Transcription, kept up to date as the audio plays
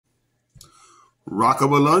Rock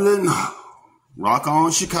over London, rock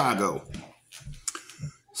on Chicago.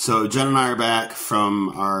 So Jen and I are back from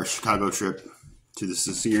our Chicago trip to the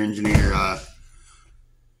Sincere Engineer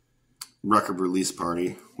record release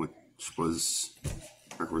party, which was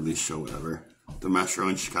record release show, whatever. The Metro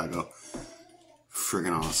in Chicago.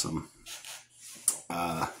 Friggin' awesome.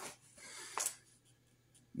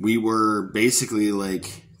 We were basically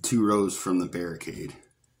like 2 rows from the barricade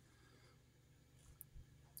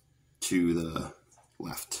to the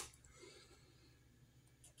left.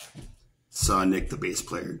 Saw Nick, the bass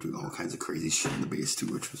player, do all kinds of crazy shit in the bass too,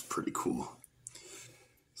 which was pretty cool.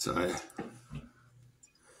 So I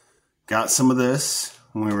got some of this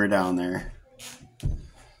when we were down there.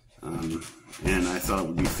 And I thought it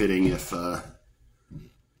would be fitting if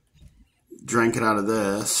drank it out of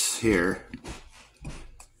this here.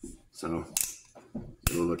 So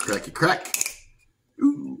a little cracky crack.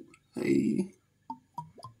 Ooh, hey.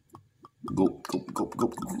 Gulp, gulp, gulp,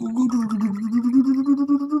 gulp.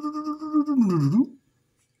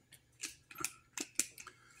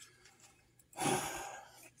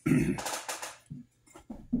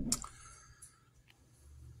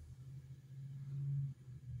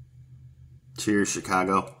 Cheers,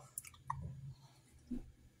 Chicago.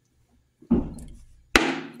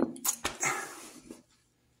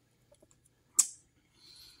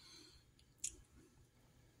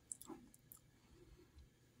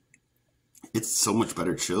 It's so much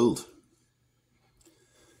better chilled.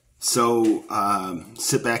 So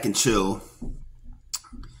sit back and chill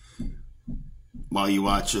while you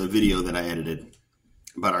watch a video that I edited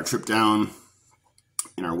about our trip down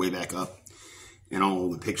and our way back up and all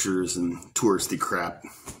the pictures and touristy crap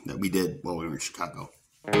that we did while we were in Chicago.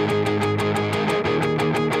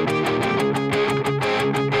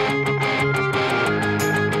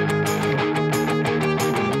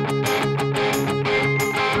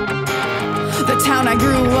 The town I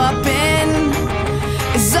grew up in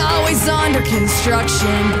is always under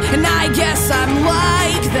construction, and I guess I'm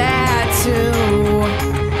like that too.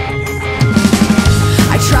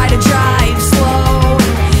 I try to drive slow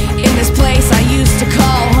in this place I used to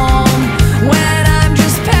call home when I'm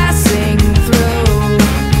just passing through.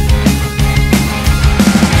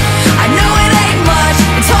 I know it ain't much,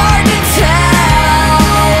 it's hard to tell.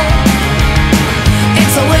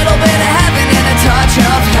 It's a little bit of heaven and a touch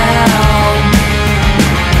of hell.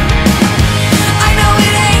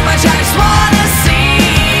 I just wanna see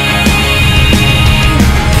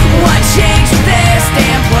what changed with this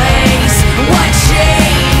damn place. What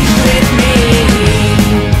changed with me?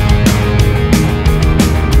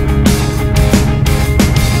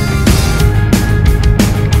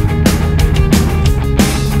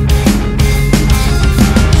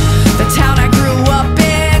 The town I grew up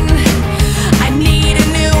in, I need a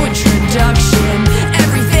new introduction.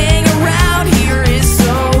 Everything around here is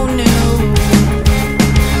so new.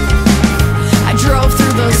 I drove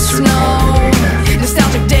through the snow,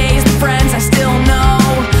 nostalgic days, the friends I still know.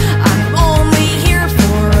 I'm only here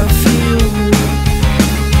for a few.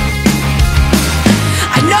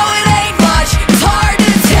 I know it ain't much, it's hard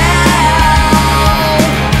to tell.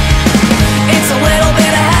 It's a little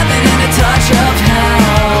bit of heaven and a touch of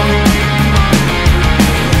hell.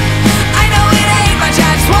 I know it ain't much,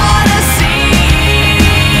 I just wanna see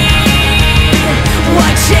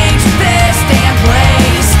what changed with this damn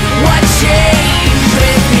place. What changed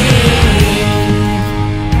with me?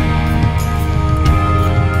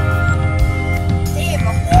 Damn,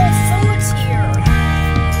 the whole food's here.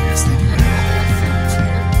 Yes, they do.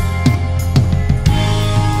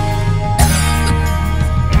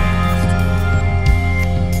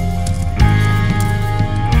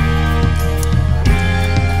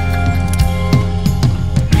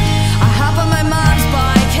 I hop on my mom's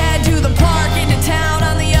bike, head to the park, into town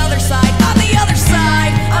on the other side,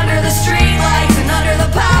 under the street lights and under the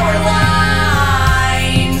power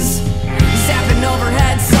lines. Zapping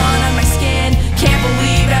overhead, sun on my skin, can't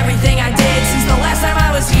believe everything I did since the last time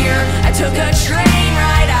I was here. I took a train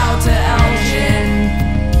ride out to Elgin.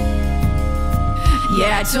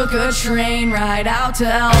 Yeah, I took a train ride out to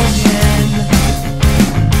Elgin.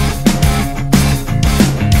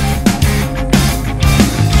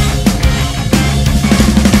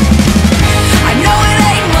 I know it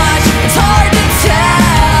ain't much, it's hard to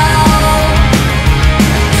tell.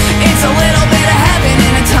 It's a little bit of heaven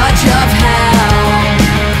and a touch of hell.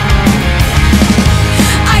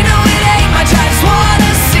 I know it ain't much, I just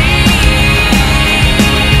wanna see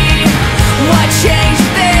what changed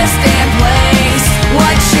with this damn place.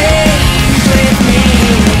 What changed with me?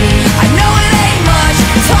 I know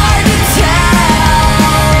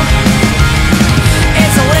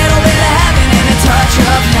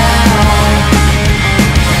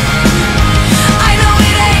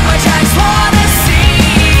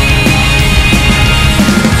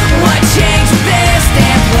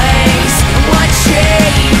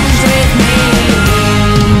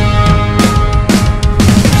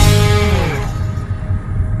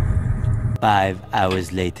 5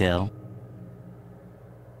 hours later.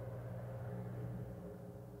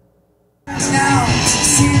 Now,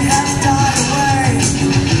 scene has died away.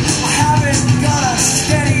 I haven't got a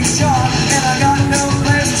steady job, and I got no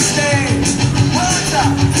place to stay. Well, it's a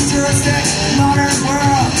futuristic, modern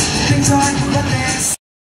world. Things aren't what they say.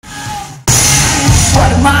 What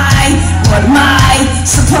am I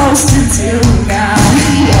supposed to do now?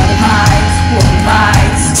 What am I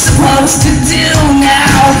supposed to do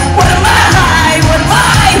now? What am I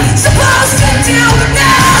supposed to do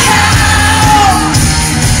now?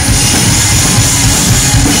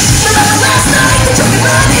 Remember last night, you took me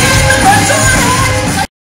running the front door.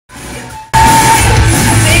 I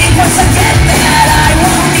think once I get that, I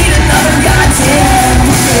won't need another goddamn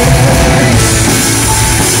thing.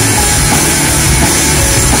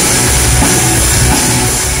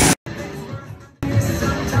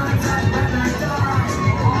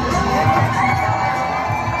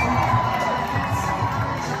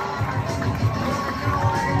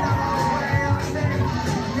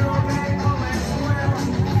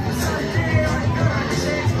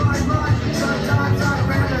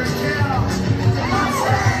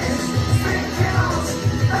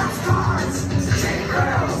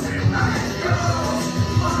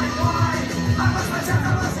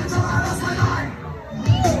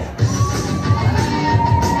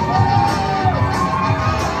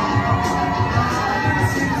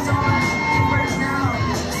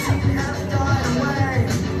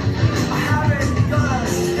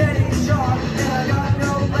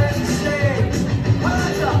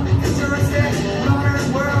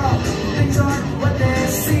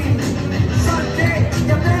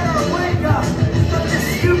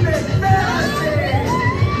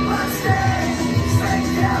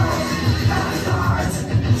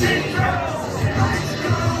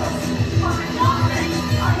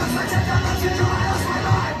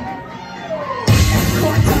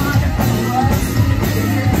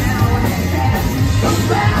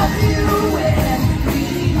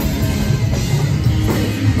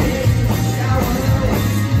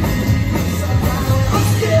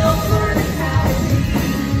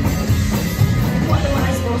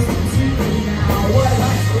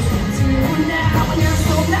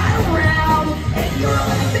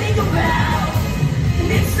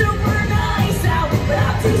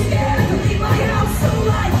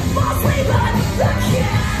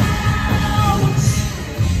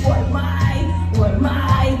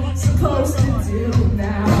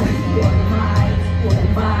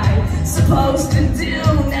 Supposed to do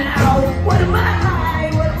now? What am I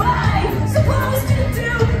supposed to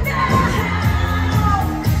do now?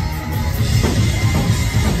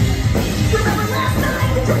 Remember last night,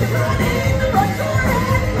 you took me running the front door,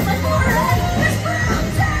 and my forehead is brown,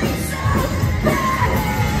 tastes so bad.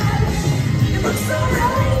 It looks so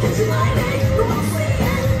right, can't you like it? You won't see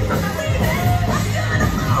it, but I'm leaving. I'm gonna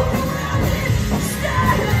move around it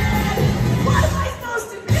instead. What am I supposed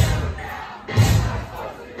to do now?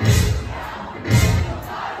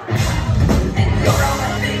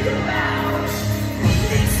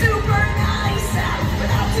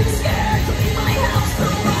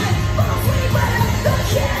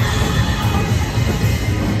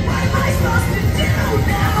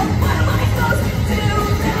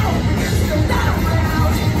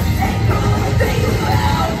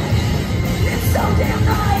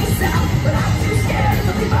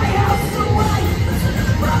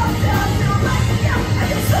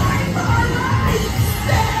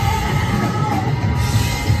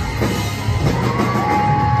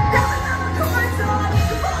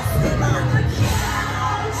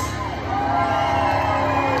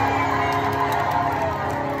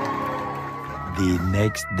 The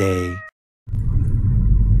next day.